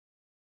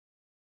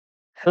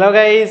Hello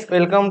guys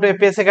welcome to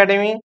APS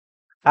academy.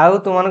 आउ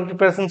तुम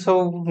preparation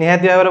सब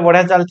निहाती भाव में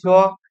बढ़िया चलथिबो।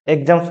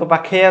 एग्जाम सब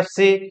पाखे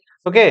आसी।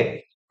 ओके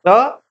तो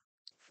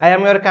I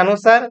am your Kanu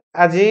sir.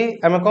 आज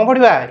आम कौन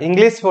पढ़ा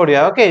इंग्लिश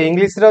पढ़ा। ओके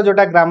इंग्लिश रो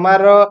जोटा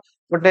ग्रामर रो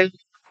गोटे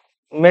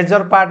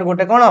मेजर पार्ट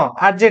गोटे कौन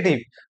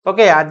एडजेक्टिव।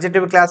 ओके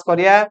एडजेक्टिव क्लास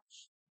करिया।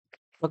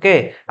 ओके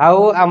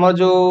आउ आम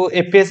जो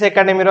एपीएस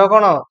एकेडमी रो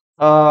कौन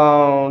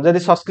जदि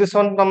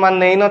सब्सक्रिप्शन तुम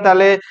नहीं न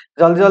ताले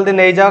जल्दी जल्दी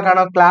नहीं जाओ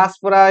कारण क्लास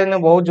पूरा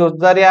बहुत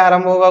जोरदारिया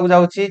आरंभ होगा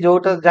जाउची जो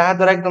जहाँ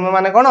द्वारा कि तुम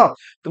माने कौन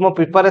तुम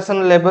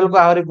प्रिपरेशन लेवल को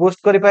आहरी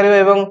बूस्ट करि परिबो।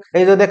 एवं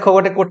ए जो देखो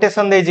गोटे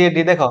कोटेशन देछि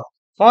एठी देखो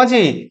कौन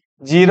छी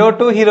जीरो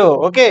टू हीरो।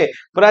 ओके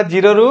पूरा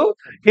जीरो रु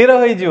हीरो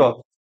होई जिवो।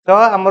 तो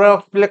हमर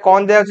पिले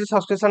कौन दिया अछि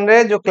सब्सक्रिप्शन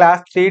रे जो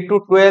class 3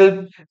 to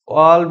 12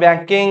 all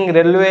banking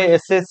railway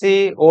SSC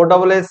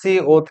ओडब्ल्यूएससी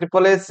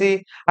ओट्रिपलएससी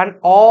and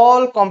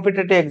all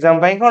competitive exam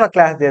भाई कौन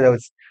क्लास दिया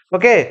जाउची।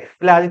 ओके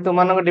पिले आज तुम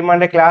मानक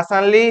डिमांड क्लास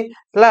आनली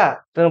हला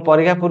तेनु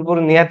परीक्षा पूर्व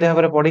निहाती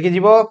भाव में पढ़ी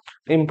जीवो।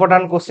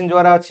 इंपोर्टेंट क्वेश्चन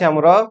जोरा अछि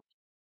हमर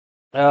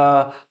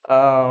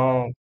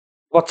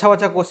बछा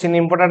बछा क्वेश्चन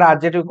इंपोर्टेंट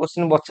एडजेक्टिव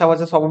क्वेश्चन बछा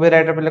बछा सब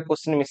वेराइटी पिले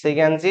क्वेश्चन मिसै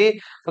के आनची।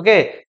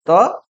 ओके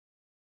तो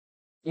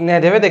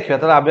निहाती भाव देखिबा।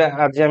 तो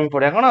आज हम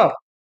पढ़िया कौन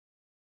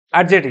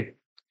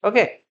एडजेक्टिव।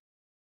 ओके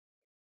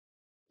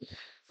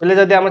पहले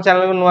जदि आम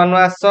चैनल को नुआ नुआ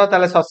आसछ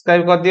ताले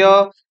सब्सक्राइब कर दियो।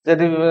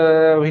 जदि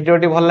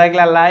वीडियोटी भल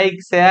लागला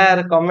लाइक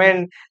शेयर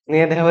कमेंट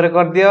निहाती भाव में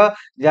कर दियो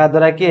जा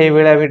द्वारा कि एही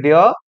बेला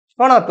वीडियो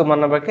कौन तुम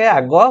मन पाखे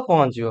आग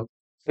पहुंचो।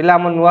 पिला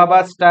आम नुआ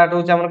बाच स्टार्ट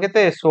होचे हमर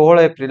केते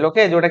 16 एप्रिल।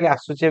 ओके जोटा कि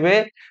आसुचे बे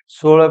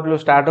 16 एप्रिल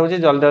स्टार्ट होचे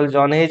जल्दी जल्दी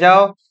जॉइन हो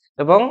जाओ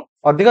एवं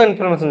अधिक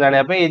इनफॉरमेशन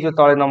जानिया पे ये जो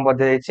तळे नंबर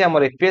दे जाइछि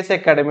हमर एपीएस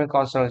एकेडमी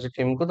कंसल्टेंसी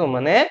टीम को तुम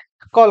माने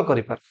कॉल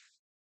करि पार।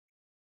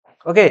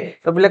 ओके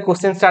तो पिले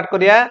क्वेश्चन स्टार्ट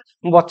करिया।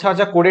 बछा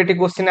बछा 20 टी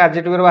क्वेश्चन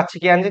एडजेक्टिव रो बाछि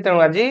के आनछि तेनु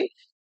आज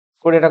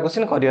 20 टा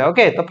क्वेश्चन करिया।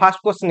 ओके तो first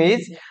question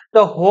is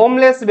the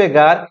homeless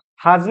beggar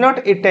has not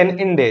eaten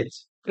in days.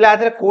 पिले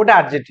आदर कोडा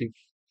adjective.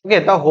 Okay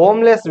the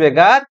homeless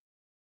beggar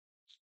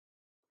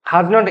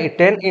has not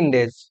eaten in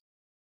days.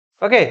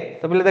 Okay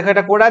तो पिले देखो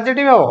एटा कोडा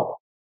एडजेक्टिव हो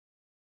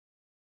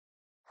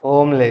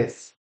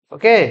होमलेस।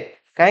 ओके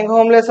काहे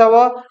होमलेस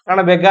हबो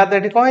कारण बेगर तो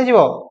एठी कोन हे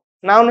जिवो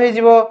नाउन हे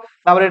जिवो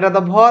तापर एटा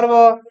तो वर्ब।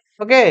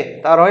 ओके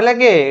ता रहिला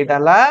के एटा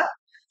ला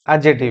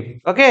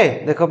एडजेक्टिव। ओके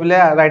देखो पिले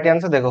राइट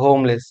आंसर देखो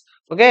होमलेस।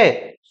 ओके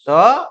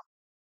तो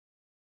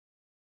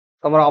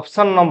तुम्हारा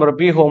option number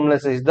B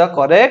homeless is the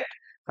correct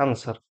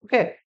answer.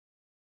 Okay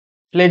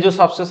play जो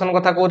सब्सक्रिप्शन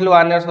कथा कहथि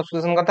 1 ईयर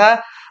सब्सक्रिप्शन कथा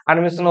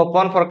admission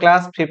open for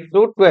class 5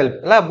 to 12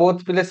 हला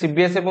बोथ पिले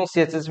सीबीएस एवं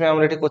सीएचएस में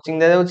हमर एठी कोचिंग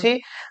दे जाउछि।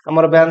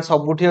 हमर ब्रांच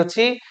सबुठी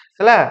अछि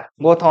हला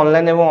बोथ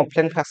ऑनलाइन एवं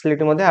ऑफलाइन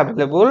फैसिलिटी मध्ये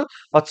अवेलेबल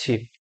अछि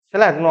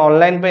हला। तुम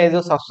ऑनलाइन पे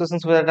जो सब्सक्रिप्शन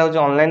सुविधाटा होछि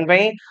ऑनलाइन पे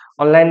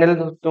ऑनलाइन रे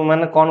तुम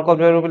माने कोन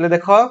करबे पिले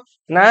देखो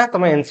ना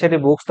तुम एनसीटी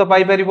बुक्स तो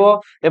पाई परिबो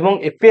एवं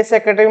एपीएस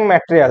एकेडमी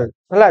मटेरियल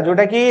हला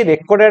जोटा कि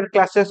रिकॉर्डेड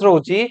क्लासेस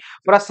रहउछि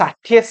पूरा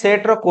 60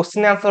 सेट रो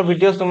क्वेश्चन आंसर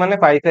वीडियोस तुम माने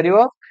पाई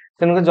परिबो।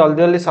 तेणुक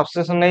जल्दी जल्दी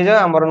सब्सक्रिप्शन नहीं जाओ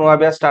आमर नुआ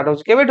बैच स्टार्ट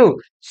होछि केबेठु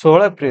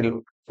 16 एप्रिल।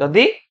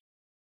 जदि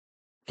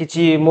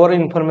किछि more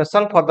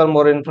information further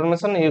more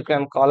information you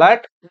can call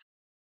at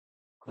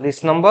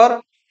this number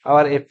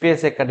our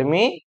APS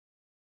academy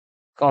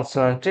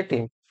consultancy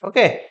team.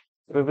 Okay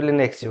पिले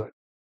नेक्स्ट जीवन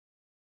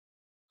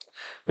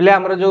पिले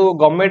हमर जो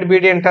गवर्नमेंट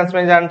बीडी एंट्रेंस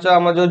में जानछो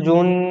हमर जो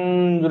जून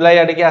जुलाई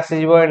आडे के आसी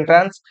जीवो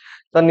एंट्रेंस।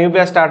 तो न्यू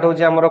बैच स्टार्ट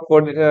होछि हमर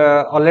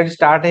ऑलरेडी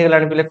स्टार्ट हे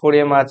गलानी पिले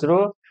 20 मार्च रु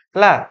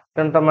हला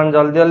तेन तुम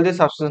जल्दी जल्दी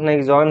सब्सक्रिप्शन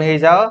नहीं जॉइन हो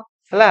जाओ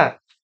हला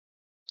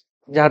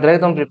जहाँ द्वारा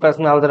तुम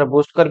प्रिपरेशन आउ द्वारा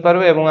बूस्ट कर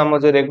पारबे। एवं हम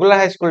जो regular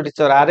high school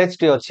teacher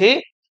RHT अछि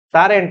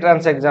तार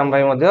एंट्रेंस एग्जाम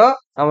भाई मध्ये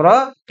हमर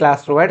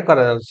क्लास प्रोवाइड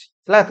करा जाउछि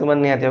हला तुम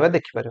निहाती भाबे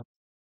देखि पारो।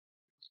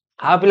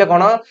 आ पिले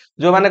कोन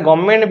जो माने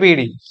गवर्नमेंट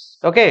बीडी।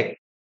 ओके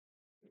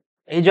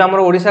ए जो हमर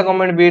ओडिसा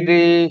गवर्नमेंट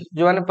बीडी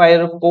जो माने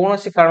पायर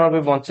कोनोसी कारण भी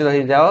वंचित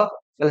हो जाओ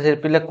से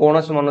पिले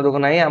कोनोसी मन दुख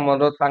नाही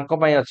हमर तांको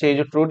पई अछि ए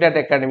जो ट्रूडेट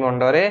एकेडमी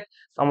अंडर रे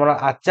हमर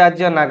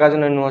आचार्य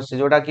नागार्जुन यूनिवर्सिटी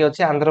जोटा कि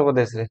अछि आंध्र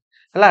प्रदेश रे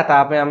हला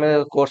ता पे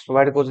हमें कोर्स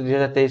प्रोवाइड कोच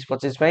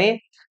 2023-25 पई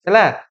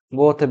हला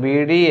both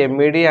BD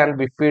MED and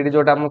BPD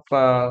जोटा हम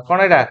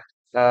कोन एटा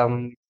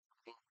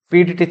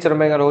पीटी टीचर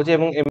में रहउछि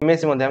एवं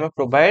एमएससी मध्ये हम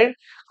प्रोवाइड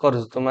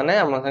करू तो माने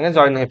हम संगे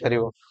जॉइन हे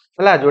परिबो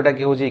हला जोटा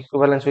कि होछि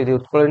equivalence with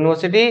Utkal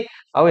university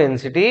uh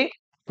NCT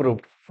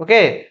proved. Okay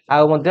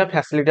आ मध्ये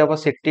फैसिलिटी ऑफ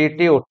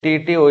सीटीईटी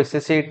ओटीईटी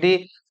ओएसएससीटी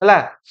हला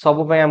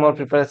सब पई हमर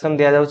प्रिपरेशन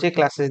दिया जाउछि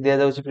क्लासेस दिया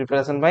जाउछि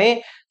प्रिपरेशन पई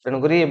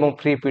तेनु करी एवं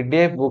फ्री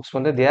पीडीएफ बुक्स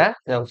मध्ये दिया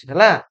जाउछि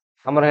हला।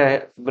 हमर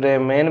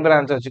मेन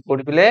ब्रांच अछि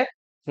कोडी पिले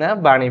ना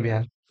बाणी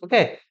बिहार।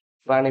 ओके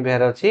बाणी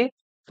बिहार अछि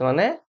तो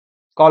माने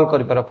कॉल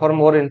करि पारो फॉर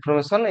मोर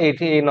इन्फॉर्मेशन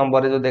एठी ए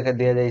नंबर रे जो देखा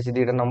दिया जाइछि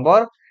दीटा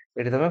नंबर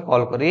एठी तमे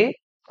कॉल करि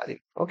पारि।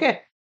 ओके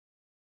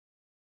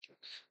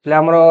प्ले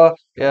हमरो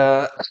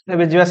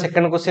एबे जिवा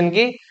सेकंड क्वेश्चन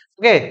की।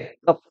 Okay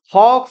the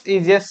fox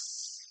is a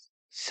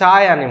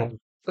shy animal.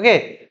 Okay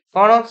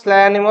कोन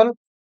स्लाय एनिमल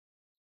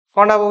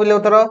कोन हबो बोले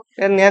उत्तर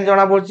ए निया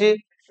जणा पड़छि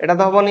एटा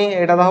तो हबनी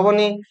एटा तो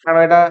हबनी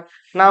कारण एटा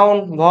नाउन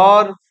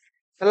वर्ब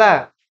हला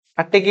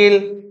आर्टिकल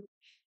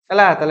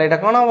हला तले एटा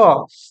कोन हबो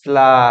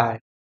स्लाय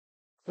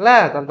ହେଲା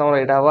ତାହେଲେ ତମର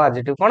ଏଇଟା ହବ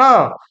adjective କଣ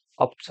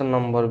option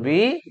number B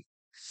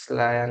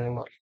sly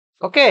animal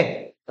okay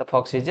the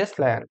fox is a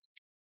sly animal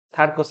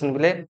third question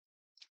बोले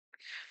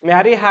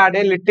Mary had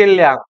a little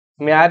lamb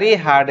Mary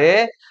had a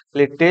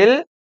little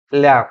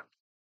lamb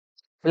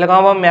बोले कौन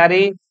हबो Mary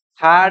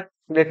had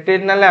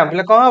little ना lamb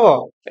बोले कौन हबो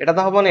एटा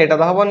तो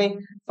हबोनी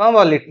कौन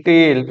हबो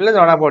little बोले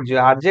जणा पड़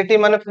जियो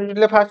adjective माने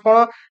बोले फास्ट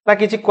कोन ना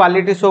किछि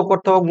क्वालिटी शो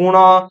करथबो गुण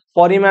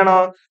परिमाण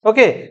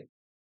ओके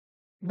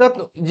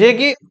तो जे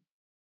कि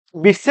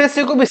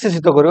विशेष्य को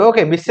विशेषित करियो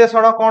ओके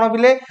विशेषण कोन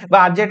बिले बा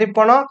एडजेक्टिव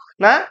कोन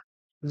ना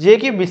जे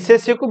कि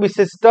विशेष्य को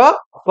विशेषित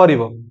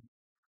करिवो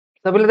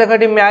तो बिले देखो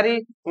एटी म्यारी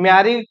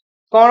म्यारी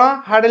कोन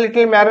हाड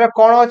लिटिल म्यारी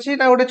कोन अछि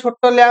ना गोटे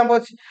छोटो लैम्प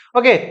अछि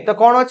ओके तो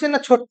कोन अछि ना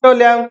छोटो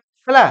लैम्प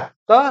हला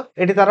तो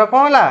एटी तार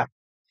कोन हला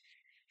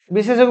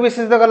विशेष्य को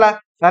विशेषित कला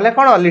ताले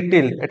कोन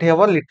लिटिल एटी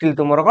हबो little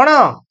तुमरो cone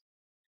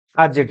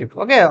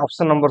adjective okay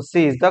option number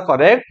C is the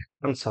correct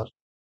answer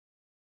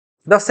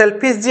The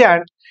selfish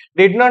giant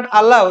did not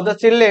allow the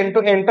children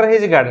to enter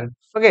his garden.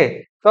 Okay,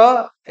 तो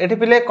एठी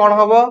पिले कोन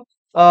हबो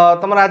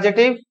तमर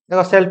एडजेक्टिव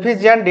देखो selfish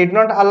giant did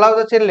not allow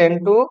the children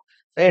to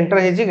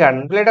enter his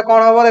garden. पिले एटा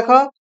कोन हबो देखो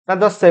ना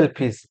the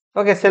selfish.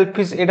 Okay,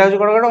 selfish एटा होची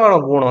कोन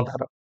गुण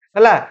तार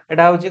हला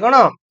एटा होची कोन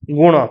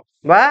गुण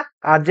बा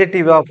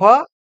adjective of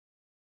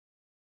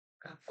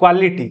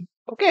quality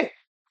okay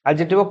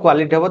adjective of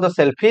quality हबो the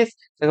selfish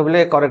देखो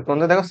पिले करेक्ट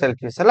कोन देखो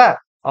selfish हला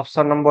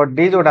ऑप्शन नंबर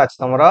डी जोटा अछि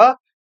तमरो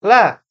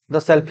हला The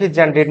selfish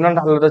giant did not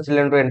allow the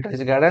children to enter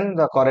his garden.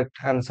 The correct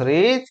answer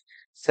is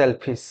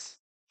selfish.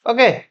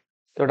 Okay.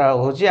 जोटा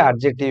होची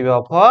adjective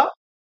of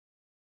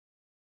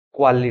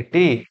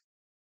quality.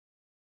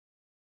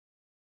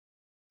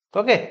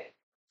 Okay.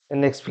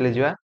 Next please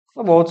जा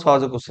बहुत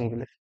सहज क्वेश्चन के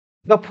लिए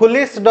The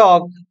foolish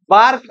dog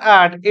barked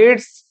at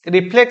its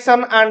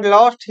reflection and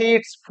lost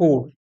its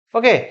food.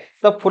 Okay.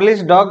 The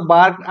foolish dog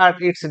barked at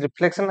its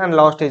reflection and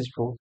lost its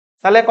food.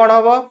 ताले कोन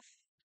हबो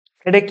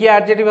एटे की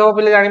एडजेक्टिव हबो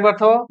पहिले जानि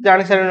परथो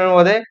जानि सारिनो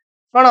बोधे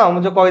कोन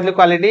मु जो कहिली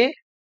क्वालिटी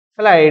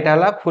हला एटा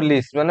हला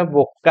फुलिश माने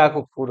बोका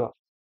कुकुर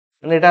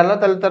माने एटा हला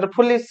तले तार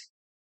फुलिश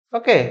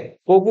ओके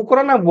को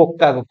कुकुर ना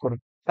बोका कुकुर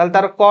ताले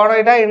तार कोन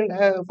एटा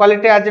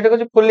क्वालिटी एडजेक्टिव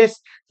को फुलिश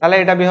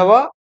ताले एटा भी हबो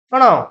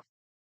कोन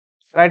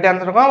राइट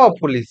आंसर कोन हबो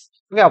foolish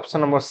okay option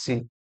number C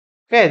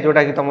okay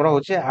जोटा कि तमरो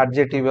होचे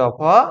एडजेक्टिव ऑफ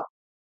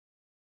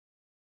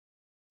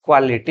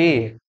क्वालिटी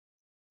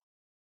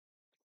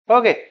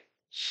ओके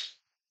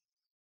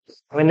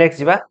हम नेक्स्ट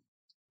जिबा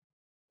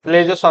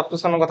प्ले जो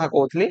सब्सक्रिप्शन कथा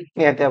कहउतली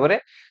नियाते बारे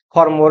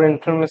फॉर मोर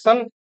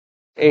इन्फॉर्मेशन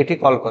एठी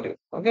कॉल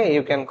करियो okay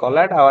you can call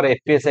at our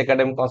APS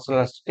academy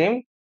consultancy team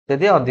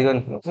यदि अधिक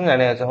इन्फॉर्मेशन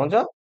जानिया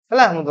चाहछो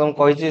हला हम तुम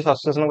कहिची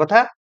सब्सक्रिप्शन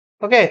कथा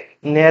ओके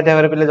नियाते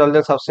बारे पहिले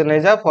जल्दी सब्सक्रिप्शन नै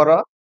जा for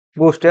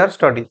boost your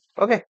study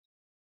okay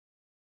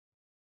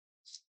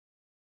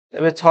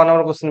एबे 6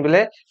 नंबर क्वेश्चन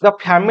बिले the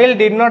family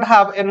did not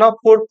have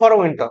enough food for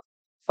winter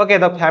okay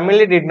the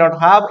family did not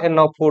have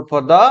enough food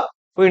for the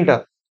winter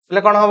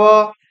ले कोन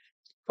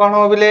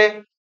हबो बिले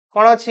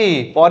कोन अछि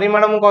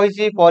परिमाण मु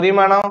कहिची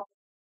परिमाण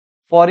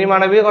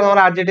भी कोन हमर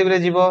एडजेक्टिव रे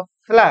जीवो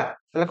हला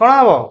तले कोन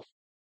हबो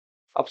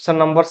option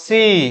number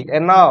C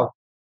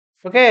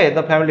enough okay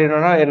the family did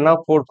not have enough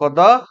food for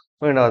the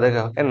winter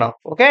देखो enough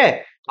okay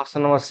option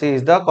number C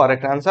is the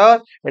correct answer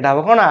एटा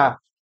हबो कोन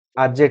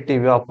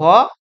एडजेक्टिव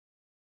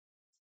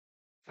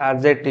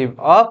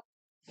ऑफ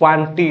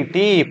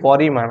क्वांटिटी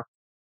परिमाण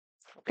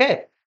ओके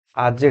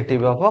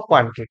एडजेक्टिव ऑफ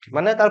क्वांटिटी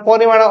माने तार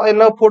परिमाण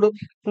enough food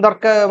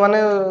दरकार माने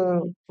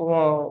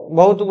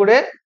बहुत गुडे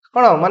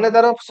कोन माने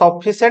तार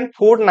सफिशिएंट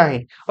फूड नाही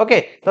ओके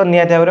तो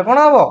नियाते भाबरे कोन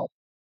हबो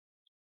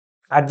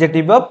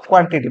एडजेक्टिव ऑफ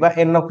क्वांटिटी बा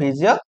enough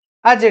is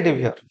adjective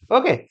here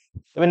okay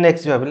एबे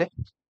नेक्स्ट भाबले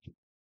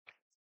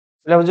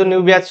ले जो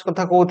न्यू बैच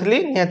कथा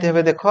कहउथली नियाते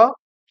भाबे देखो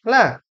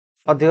हला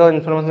अधिक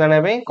इन्फॉर्मेशन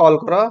जाने पे कॉल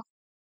करो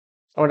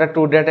हमटा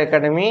टूडेट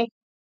एकेडमी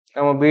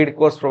हम बीड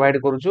कोर्स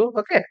प्रोवाइड करूछु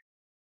ओके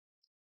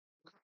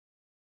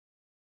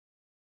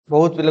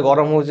बहुत पिले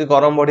गरम होउची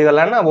गरम बढ़ी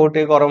गला ना बहुत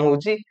गरम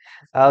होउची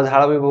आ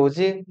झाळ भी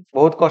होउची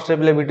बहुत कष्ट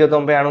पिले वीडियो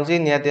तुम पे आणुची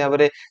नियाती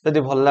भाबरे जदी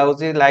भल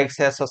लागुची लाइक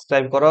शेयर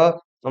सब्सक्राइब करो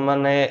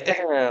माने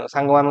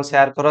संग मानु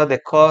शेयर करो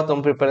देखो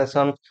तुम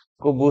प्रिपरेशन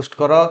को बूस्ट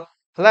करो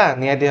हला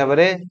नियाती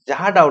भाबरे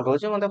जहा डाउट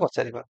होची मते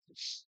पचारिबा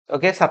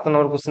ओके 7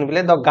 नंबर क्वेश्चन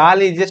पिले the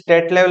girl is a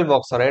state level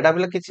boxer एटा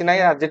पिले किछि नाही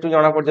एडजेक्टिव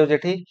जाना पड़ जाउ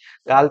जेठी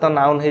गर्ल तो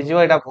नाउन हे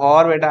जिवो एटा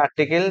वर्ब एटा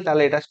आर्टिकल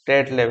ताले एटा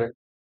स्टेट लेवल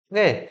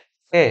ओके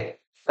ए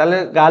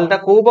ताले गर्ल ता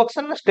को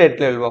बॉक्सर ना स्टेट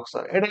लेवल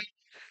बॉक्सर एटा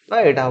तो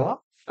एटा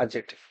हो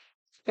एडजेक्टिव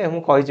ओके हम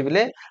कहि छि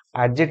बिले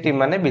एडजेक्टिव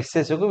माने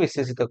विशेष को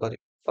विशेषित करी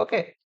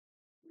ओके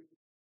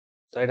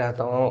तो एटा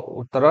तो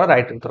उत्तर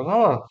राइट उत्तर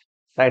को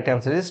right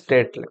answer is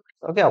state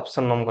level okay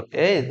option number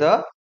A is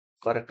the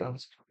correct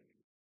answer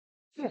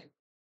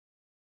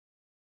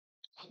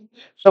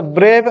The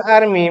brave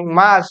army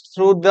marched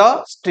through the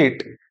street.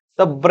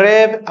 The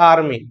brave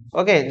army.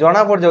 Okay,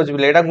 जणा पड़ जाउछि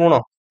बिले एटा गुण.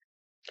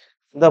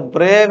 The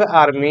brave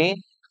army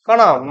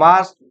cone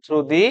marched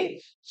through the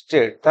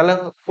street. ताले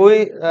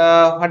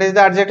what is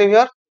the adjective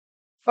here?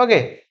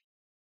 Okay.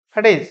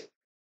 What is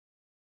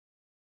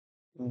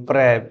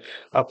brave?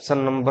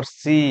 Option number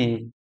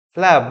C.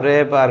 ହେଲା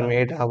brave army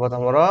ଏଇଟା ହବ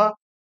ତମର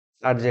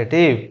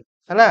adjective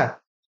ହେଲା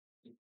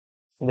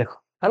ଦେଖ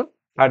ହେଲା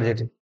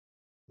adjective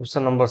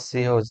ऑप्शन नंबर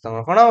सी हो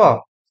तमर कौन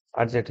हम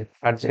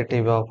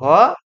adjective of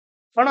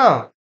कौन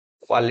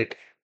quality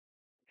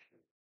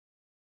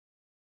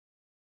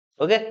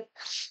okay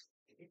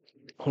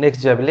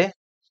next जाबिले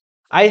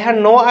I had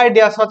no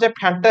idea such a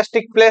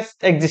fantastic place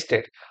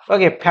existed.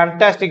 Okay,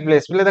 fantastic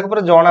place. बोले देखो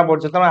पूरा जाना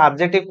पड़छ तम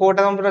adjective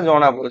कोटा तम पूरा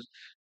जाना पड़छ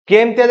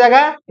केमते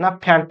जगह ना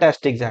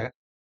fantastic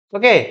जगह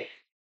ओके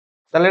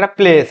ताले एटा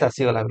प्लेस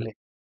आसी गला बोले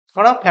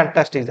कोन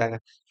fantastic जगह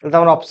ताले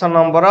तमर option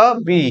number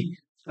be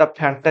the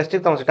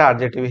fantastic तम सेटा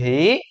adjective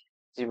हेई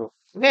जीवो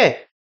okay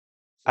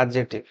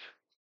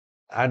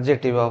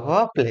adjective of a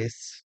place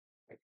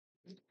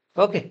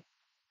okay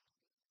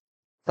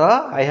so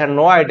I had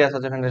no idea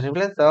such a fantastic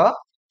place so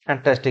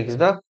fantastic is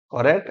the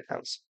correct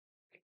answer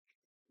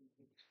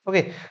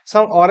okay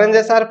some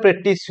oranges are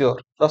pretty sure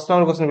 10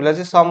 number question मिला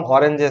छै some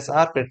oranges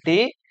are pretty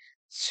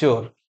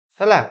sure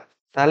हला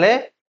ताले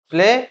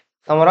play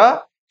तमरा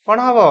कोन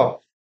हबो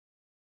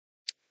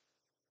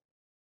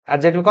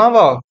adjective कोन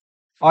हबो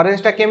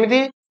orange टा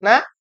केमिति ना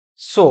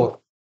sour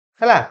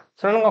हला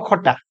सोन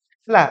खट्टा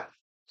हला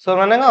सोर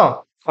माने को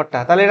खट्टा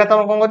ताले एटा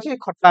तम कोन करछि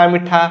खट्टा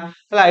मिठा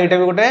हला एटा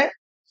भी गोटे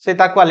से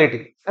ता क्वालिटी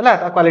हला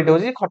ता क्वालिटी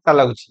होछि खट्टा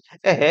लागुछि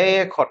ए हे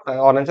खट्टा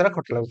orange रा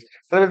खट्टा लागुछि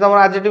ताले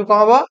तमरा adjective कोन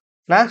हबो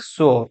ना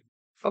sour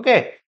ओके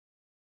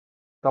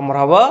तमर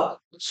हबो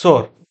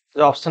सोर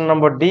जो ऑप्शन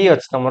नंबर डी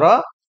अछि तमर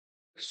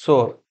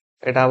सोर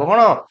एटा हबो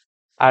कोन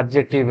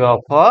adjective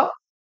of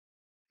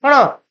कोन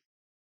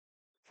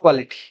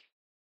क्वालिटी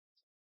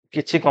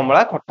किछि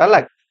कमला खट्टा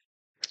लाग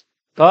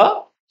तो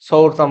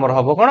सोर तमर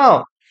हबो कोन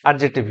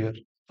adjective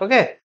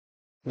ओके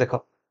देखो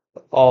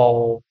ओ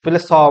पहले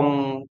सम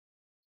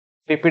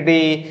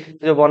पीपीटी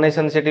जो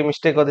बनैसन सेठी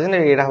मिस्टेक कर देछन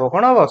एटा हबो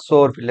कोन हबो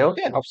सोर पहले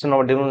ओके ऑप्शन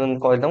नंबर डी में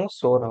कहि दम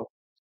सोर हबो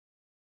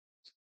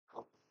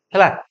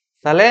हला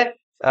ताले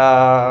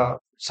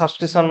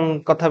सब्स्टिट्यूशन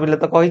कथा बिले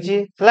तो कहिची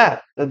हला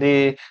यदि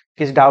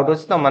किछ डाउट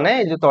अछि त माने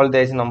ए जो तळ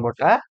देछि नंबर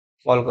टा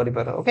कॉल करि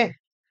पारो ओके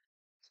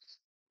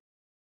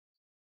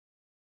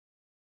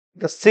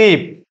द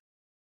शिप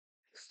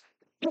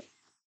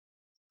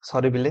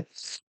सॉरी बिले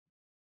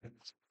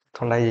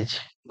ठंडा हो जाइछि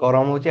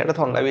गरम होछि एटा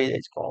ठंडा भी हो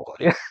जाइछि कोन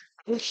करिया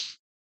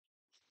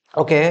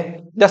okay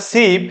the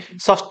ship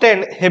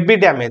sustained heavy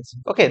damage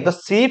okay the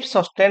ship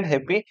sustained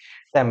heavy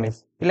damage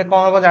એટલે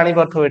કોણ હબો જાણી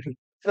પરથો એઠી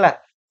ହେଲା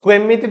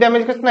કેમિતિ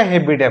ડેમેજ કરછ ના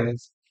heavy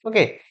damage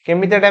okay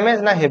કેમિતિ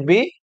ડેમેજ ના heavy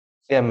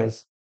damage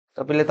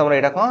તો પેલે તમરા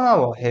એટા કોણ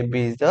હબો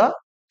heavy is the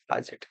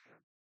adjective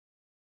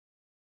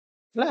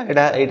ହେଲା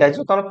ଏଟା ଏଟା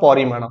जो ତମର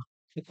ପରିମାଣ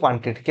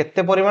କ୍ୱାଣ୍ଟିଟି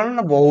କେତେ ପରିମାଣ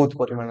ନା ବହୁତ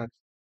ପରିମାଣ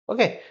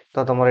ओके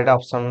ତ ତମର ଏଟା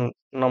ऑप्शन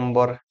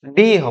नंबर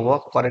डी हबो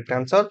करेक्ट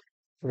आंसर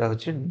एटा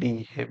होछि डी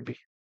heavy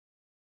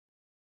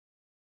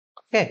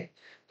ओके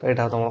तो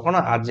एटा तमर कोन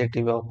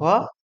adjective of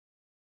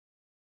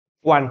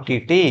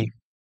quantity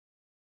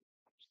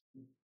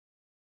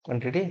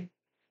quantity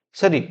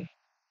sorry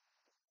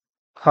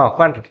हां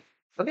quantity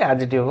okay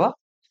adjective of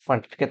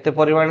quantity केते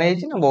परिमाण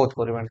हेछि ना बहुत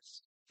परिमाण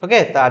ओके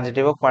तो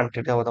adjective of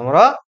quantity हो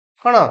तमरो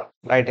कोन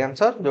राइट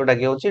आंसर जोटा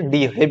कि होछि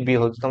डी हेवी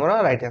हो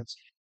तमरो राइट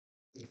आंसर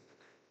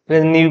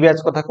न्यू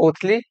बैच कथा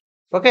कहउथली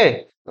okay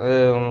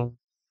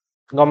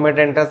government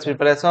entrance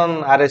preparation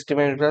RST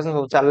में प्रिपरेशन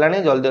सब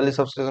चललानी जल्दी जल्दी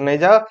सब्सक्रिप्शन नै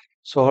जाओ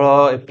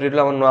 16 एप्रिल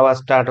हम नवा बार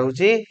स्टार्ट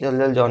होछि जल्दी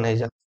जल्दी जॉइन हे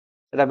जाओ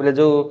एटा पले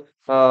जो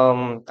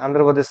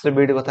आंध्र प्रदेश रे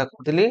बीडी कथा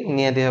कहउथली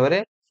नियति हबरे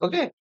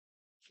ओके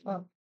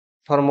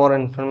फॉर मोर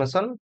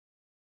इन्फॉर्मेशन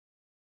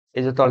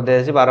ए जो तळ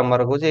देछि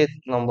बारंबार को जे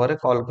नंबर रे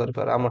कॉल कर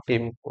पर हम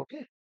टीम को ओके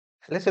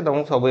हेले से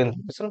तुमको सब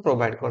इन्फॉर्मेशन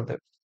प्रोवाइड कर दे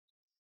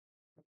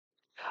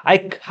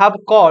I have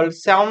called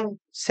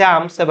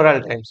Sam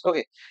several times.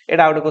 Okay.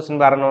 Etah out question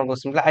 12 number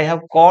question I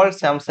have called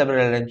Sam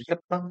several times.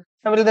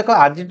 मतलब देखो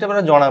आज टे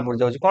पूरा जणा पड़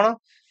जाउछ कोन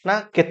ना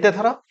केते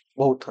थरो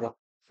बहुत थरो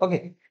ओके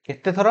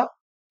केते थरो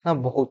ना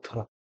बहुत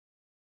थरो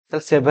तो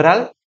several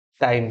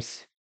times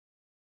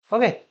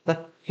ओके तो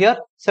here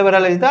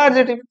several is the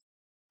adjective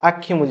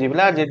आखि मुजी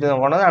बिला adjective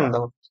कोन जान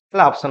दो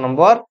मतलब ऑप्शन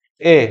नंबर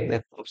ए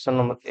देखो option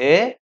number A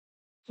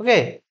okay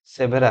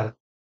several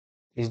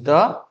is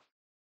the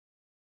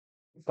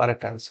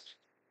correct answer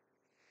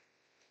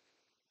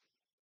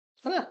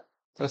है ना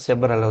तो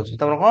several हो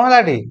तमर कोन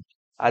हलाटी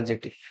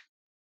adjective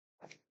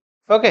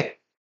okay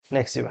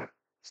next one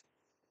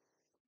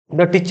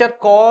the teacher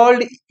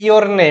called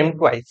your name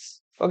twice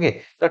okay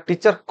the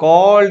teacher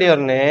called your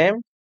name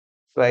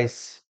twice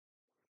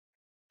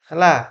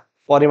हला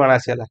परिमाण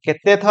आसीला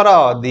केते थरो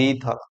दी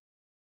थरो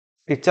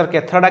टीचर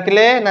केथरा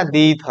डाकिले ना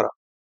दी थरो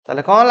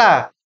ताले कोन हला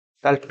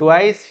ताले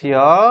twice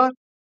here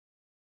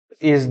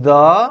is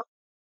the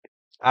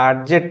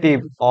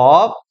adjective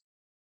of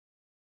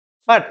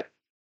what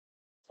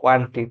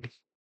quantity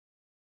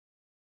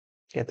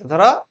केते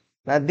थरो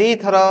ना दी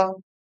थरो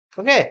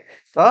ओके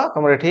तो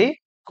हमर एठी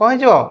कोन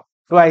जो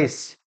twice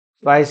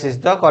twice is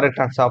the correct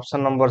answer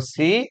option number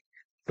c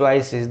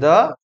twice is the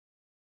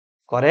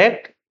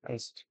correct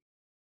answer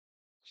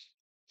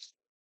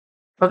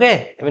okay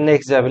even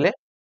next jabile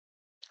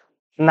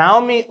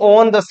Naomi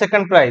won the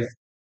second prize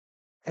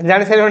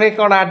जानी सारे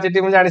कौन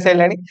adjective जानी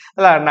सारे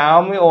हला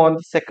नाओमी ओन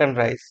सेकंड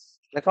प्राइज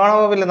कौन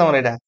हम बोले तुम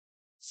एटा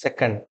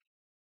सेकंड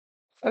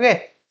ओके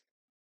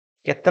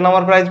केते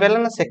नंबर प्राइज पाइला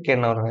ना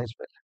सेकंड नंबर प्राइज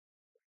पाइला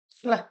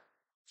हला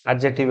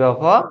adjective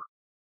of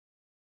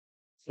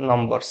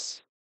numbers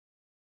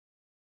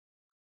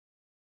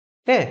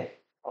ओके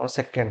और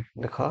सेकंड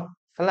देखो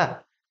हला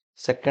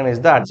सेकंड इज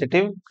द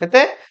adjective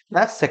केते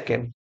ना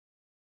सेकंड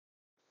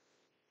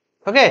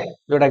ओके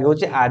जोटा कि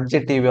होची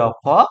adjective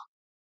of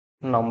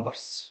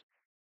numbers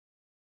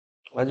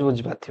आज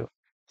बुझी पाथियो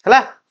हला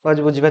आज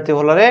बुझी पाथियो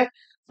भलो रे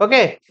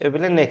okay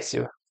एबले next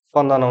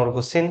 15 number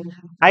question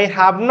I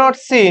have not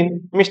seen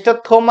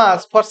mister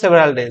Thomas for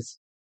several days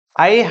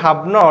I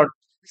have not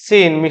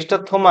seen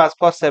mister Thomas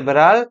for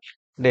several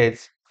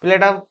days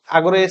पिलेटा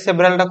आगरो A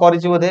several टा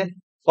करिछि बोधे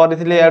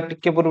करिथिले आ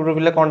टिके पूर्व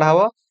पिले कोंडा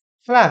हबो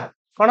हला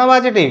कोन हबो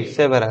एडजेक्टिव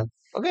सेवरल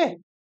ओके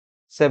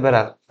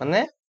सेवरल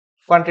माने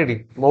क्वांटिटी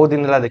बहुत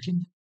दिन ला देखि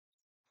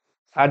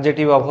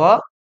एडजेक्टिव ऑफ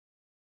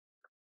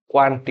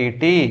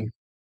क्वांटिटी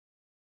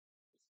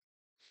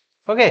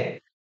ओके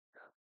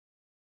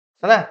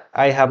है ना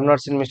I have not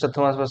seen mister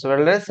Thomas for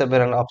several days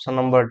several option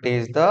number D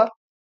is the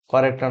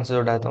correct answer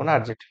जोटा है तमना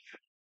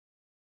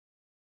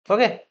एडजेक्टिव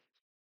ओके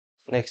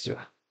नेक्स्ट जो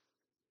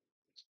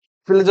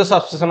पिले जो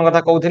सब्स्टिट्यूशन कथा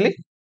कहउथिली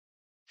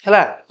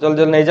हला जल्दी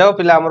जल्दी नहीं जाओ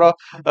पिला हमरो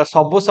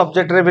सब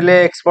सब्जेक्ट रे बिले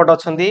एक्सपर्ट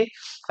अछंती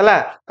हला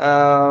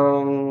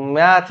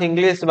मैथ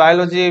इंग्लिश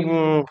बायोलॉजी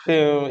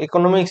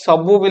इकोनॉमिक्स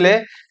सब बिले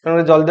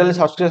जल्दी जल्दी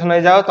सब्स्टिट्यूशन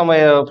नहीं जाओ तुम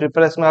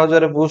प्रिपरेशन हाउस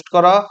रे बूस्ट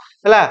करो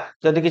हला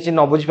जदी किछि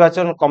न बुझि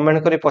पाछन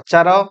कमेंट करी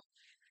पचारो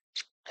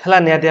हला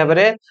नियाती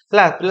भाबरे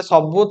हला पिले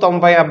सब तुम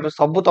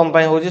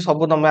पई होची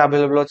सब तुम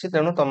अवेलेबल अछि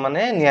तेनु तुम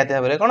माने नियाती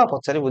भाबरे कोन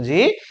पचारी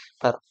बुझी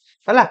पार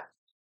हला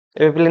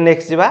ए पिले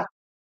नेक्स्ट जिबा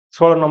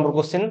 16 नंबर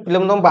क्वेश्चन पिले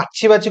तुम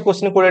बाछि बाछि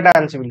क्वेश्चन 20 टा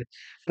आंसर पिले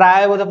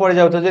प्राय बोते पड़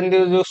जाउत जेंति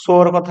जो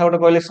सोर कथा गोटे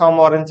कहले सम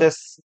ऑरेंजेस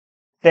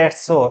दैट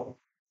सोर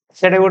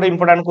सेटे गोटे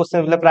इंपोर्टेंट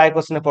क्वेश्चन पिले प्राय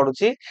क्वेश्चन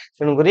पडुची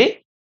तेनु करी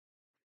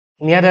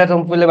निया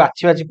तुम पिले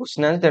बाछि बाछि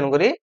क्वेश्चन आन तेनु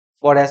करी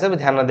पढा से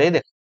ध्यान देई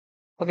देख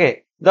okay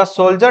the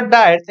soldier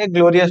died a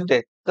glorious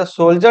death the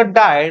soldier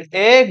died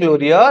a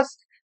glorious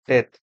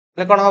death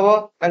ले कोन हबो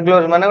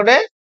ग्लोरियस माने गोटे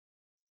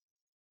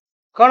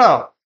कोन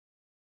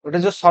गोटे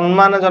जो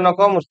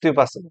सम्मानजनक मृत्यु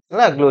पास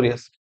है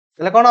ग्लोरियस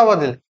એટલે કોણ હବ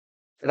ଦିଲ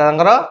ଏଟା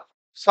ତାଙ୍କର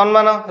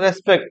ସମ୍ମାନ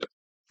ରେସ୍ପେକ୍ଟ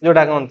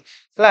ଯୋଉଟା କହନ୍ତି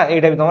ହେଲା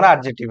ଏଇଟା ବି ତମର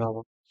adjective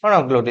ହବ କଣ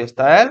glorious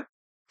ତାହେଲେ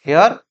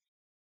here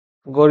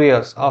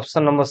glorious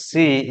option number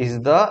C is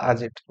the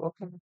adjective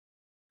okay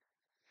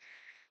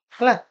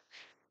ହେଲା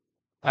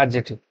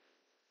adjective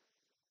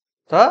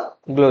the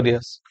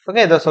glorious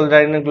okay the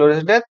soldier in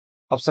glorious death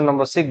option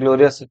number C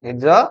glorious is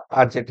the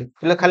adjective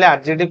એટલે ખાલી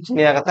adjective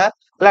ଚିନିया କଥା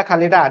ହେଲା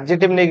ଖାଲି এটা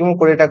adjective ନେଇକି ମୁଁ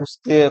 20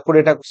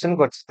 ଟା क्वेश्चन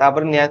करछि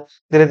तापर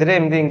धीरे धीरे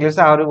एमदी इंग्लिश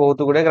आहुरी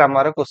बहुत गुडे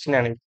ग्रामर क्वेश्चन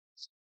आनी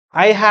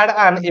I had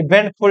an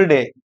eventful day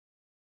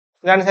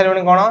जानि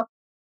सारे कोन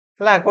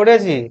हला कोडे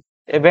अछि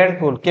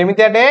इवेंटफुल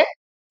केमितिया डे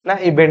ना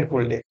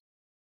इवेंटफुल डे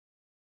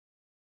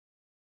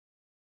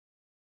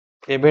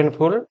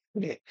इवेंटफुल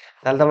डे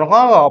ताले तमर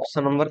कोन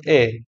ऑप्शन नंबर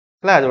ए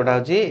हला जोटा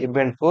होची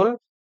eventful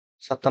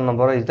 17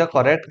 number is the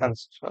correct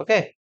answer okay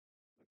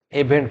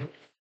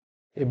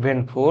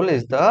eventful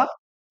is the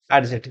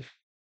adjective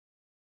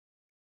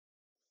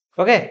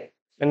okay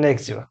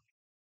next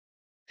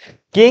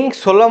king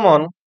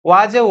solomon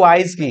was a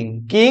wise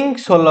king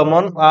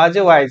solomon was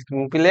a wise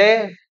king पिले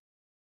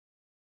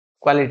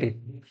quality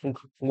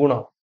गुण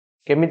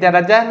केमितिया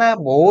राजा ना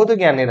बहुत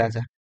ज्ञानी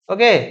राजा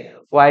okay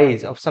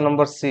wise option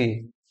number C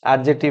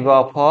adjective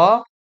of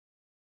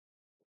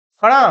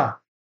cone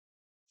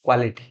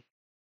quality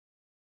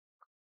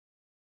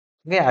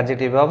okay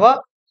adjective of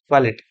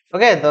quality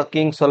okay the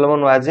king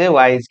solomon was a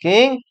wise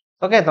king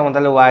okay तम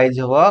ताले wise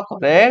होबो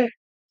correct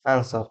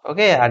answer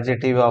okay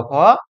adjective of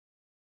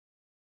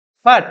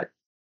what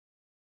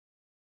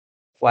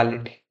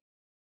quality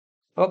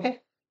okay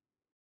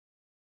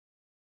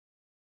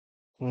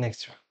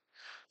next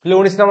play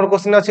 19 number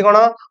question अछि कोन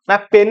ना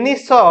पेनी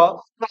saw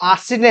the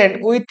accident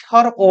with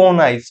her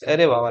own eyes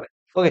अरे बाबा रे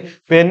okay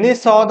Penney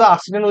saw the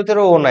accident with her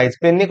own eyes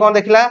पेनी कोन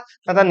देखिला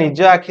ता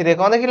निज आखि रे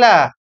कोन देखिला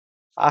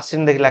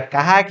एक्सीडेंट देखिला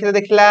कहा आखि रे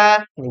देखिला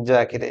निज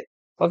आखि रे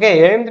ओके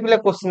एंड पिले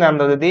क्वेश्चन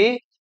आंसर जदी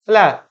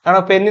हला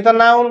कारण पेनी तो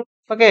नाउन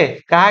ओके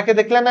कहा के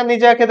देखला ना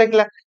निज आखि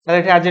देखला ताले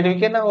एठी एडजेक्टिव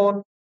के ना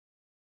ओन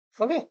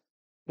ओके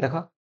देखो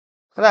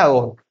हला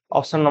on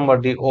option number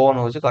D own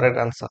होची correct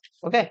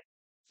answer okay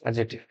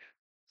adjective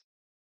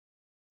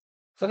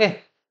okay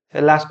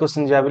last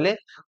question जा बिले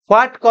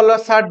what colour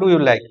shirt do you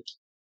like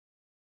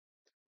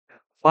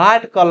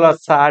what colour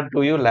shirt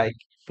do you like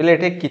पिले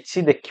एठी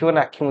किछि देखियो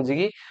ना आखि मुजी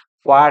की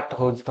व्हाट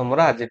होची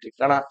तमरा एडजेक्टिव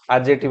कारण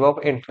एडजेक्टिव ऑफ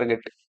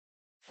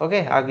इंटरोगेटिव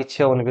ओके आ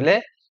किछि होनी बिले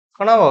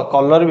कोन हो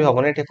कलर भी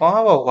होबनी एठी कोन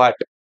हो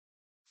what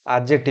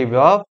adjective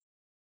of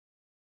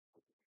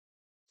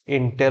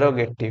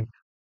interrogative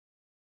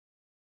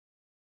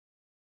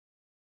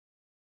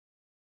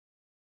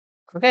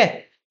okay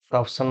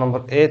option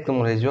number A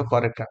तुम रह जो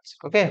correct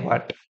answer okay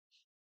what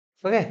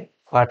okay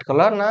what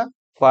colour ना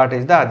what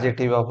is the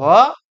adjective of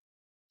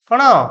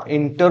cone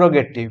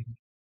interrogative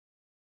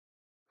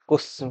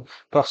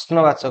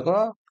प्रश्नवाचक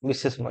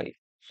विशेषण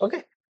ओके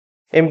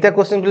एमती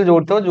क्वेश्चन जो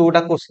जोटा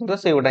क्वेश्चन तो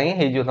सेगुटा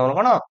ही तुम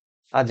कौन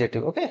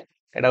एडजेक्टिव ओके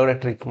एटा गोटे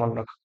ट्रिक मन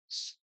रख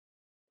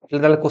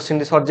क्वेश्चन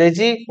टी सर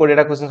जाइए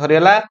 20टा क्वेश्चन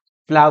सरीगला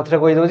पे आउ थे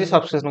कहीदे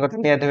सब्सक्रिप्शन कथा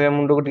निहत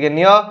मुंड को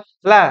नियो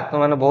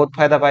तुम बहुत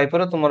फायदा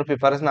पाइपर तुम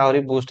प्रिपरेशन आहरी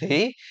बूस्ट हो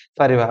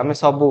पार आम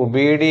सब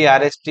बीईडी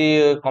आरएसटी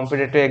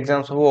कॉम्पिटिटिव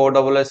एग्जाम सब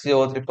ओडब्ल्यूएससी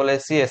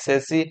ओट्रिपलएससी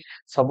एसएससी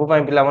सब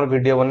पिला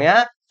वीडियो बनिया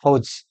होगा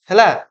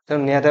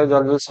तेनाली निहत जल्दी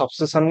जल्दी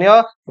सब्सक्रिप्शन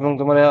नियो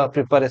तुम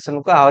प्रिपरेशन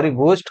को आहरी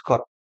बूस्ट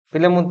कर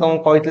पिले मुझे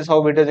तुमको कही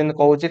सब वीडियो जमी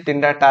कहूँ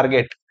 3टा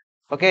टार्गेट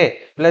ओके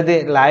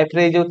लाइफ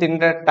रे जो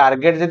 3टा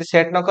टार्गेट जब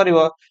सेट न कर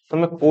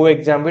तुम को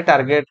एग्जाम भी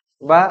टार्गेट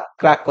बा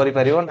क्रैक करि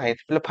परिबो नाही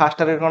फास्ट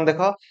टार्गेट कोन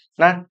देखो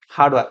ना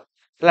हार्ड वर्क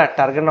हला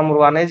target number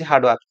 1 is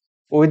hard work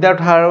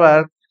without hard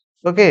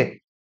work okay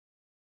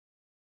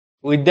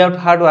without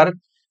hard work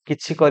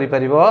किछि करि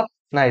परिबो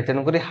नाही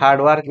तेनु करी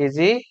hard work is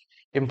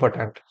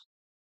important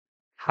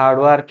hard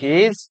work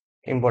is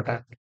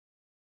important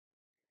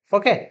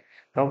okay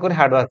तेनु करी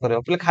हार्ड वर्क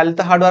करियो पले खाली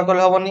तो हार्ड वर्क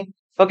करले होबनी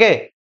ओके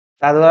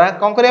ता द्वारा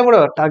कोन करिया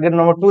पड़ो टार्गेट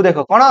नंबर 2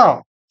 देखो कोन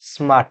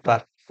स्मार्ट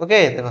वर्क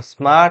ओके देखो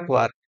smart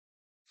work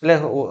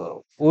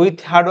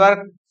with hard work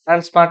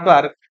and smart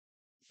work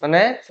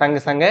माने संगे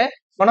संगे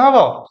कोन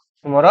हबो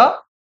तुमर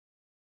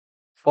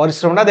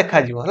परिश्रमटा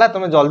देखा जीवो हला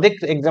तुम जल्दी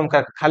एग्जाम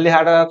खाली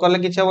हार्ड वर्क करले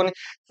किछ होबनी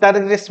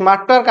तार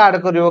स्मार्ट वर्क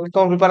ऐड करियो कि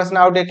तुम प्रिपरेशन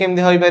आउट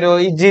केमदी होई परियो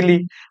इजीली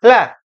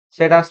हला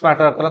सेटा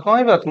स्मार्ट वर्क करला कोन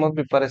होइबो तुम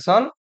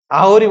प्रिपरेशन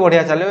आहुरी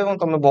बढ़िया चले एवं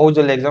तुम बहुत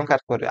जल्दी एग्जाम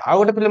क्रैक करियो आ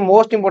गोटे पहिले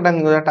मोस्ट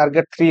इंपोर्टेंट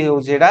टार्गेट 3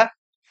 हो जेडा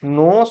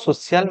no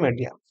social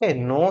media okay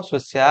no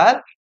social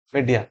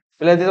media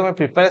पहिले यदि तुम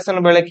प्रिपरेशन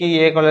बेले कि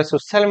ये कले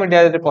सोशल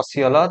मीडिया यदि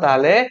पसी गलो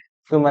ताले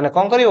तुम माने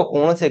कोन करियो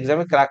कोन से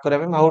एग्जाम क्रैक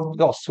करबे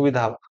बहुत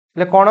असुविधा हो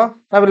ले कोन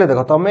ना बोले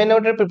देखो तमे ने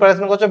गोटे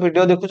प्रिपरेशन करछो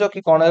वीडियो देखुछो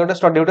कि कोन गोटे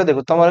स्टडी गोटे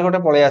देखु तमरे गोटे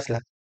पळे आसला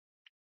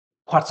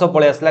व्हाट्सएप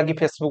पळे आसला कि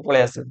फेसबुक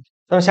पळे आसला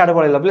तुम सियाडे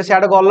पळेलो बोले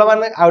सियाडे गल्लो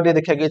माने आउटे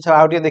देखिया कि इच्छा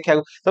आउटे देखिया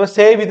तुम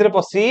सेई भितरे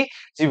पसी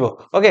जीवो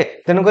ओके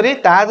तेनु करी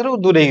तादरु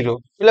दूरे हिरो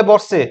बोले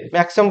वर्षे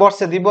मैक्सिमम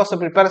वर्षे 2 वर्ष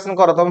प्रिपरेशन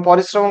करो तुम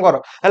परिश्रम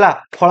करो हला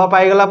फळ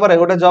पाई गला परे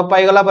गोटे जॉब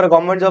पाई गला परे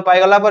गवर्नमेंट जॉब पाई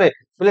गला परे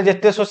बोले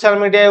जेते सोशल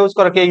मीडिया यूज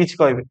करो के किछ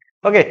कहबे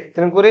ओके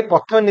तेनु करी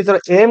प्रथम निजर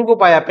एम को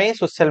पाया पे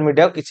सोशल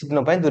मीडिया किछि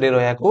दिन पे दूरे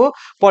रहया को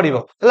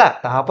पड़िबो हला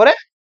ता परे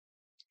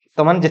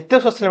तमन जिते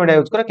सोशल मीडिया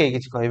यूज कर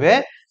किछि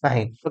कहबे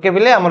नाही ओके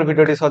बिले हमर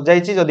वीडियो टी सज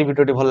जाईची जदी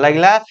वीडियो टी भल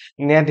लागिला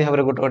निहाती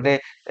भाबरे गोटे गोटे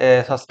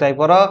सब्सक्राइब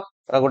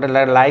करो गोटे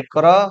लाइक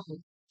करो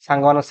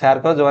सांग मान शेयर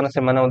करो जो माने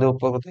से माने मध्ये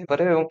उपकृत होई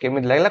पारे एवं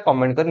केमित लागिला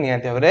कमेंट कर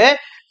निहाती भाबरे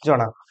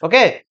जणा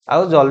ओके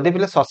आ जल्दी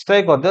पिले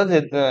सब्सक्राइब कर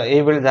दियो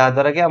एई बेले जा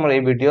द्वारा कि हमर ए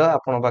वीडियो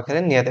आपन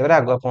पाखरे निहाती भाबरे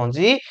आगु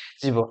पहुंची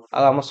जीवो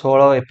आ हम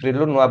 16 एप्रिल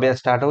नु नुवा बैच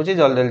स्टार्ट होची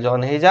जल्दी जल्दी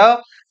जॉइन हो जाओ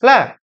हला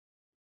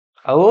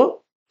आ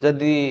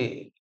जदी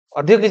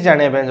अधिक किसी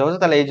जाने चाहो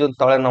ताले जो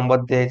तले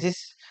नंबर दिए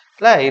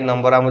ये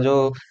नंबर आम जो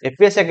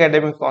एपीएस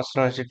एकेडमी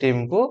कंसल्टेंसी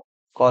टीम को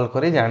कॉल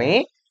करी जानी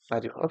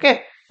पारियो ओके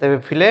तबे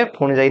फिले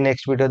पुणी जाई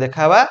नेक्स्ट वीडियो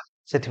देखावा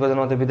सेति पजन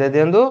मते विदाय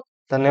दियंदु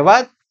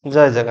धन्यवाद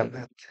जय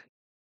जगन्नाथ।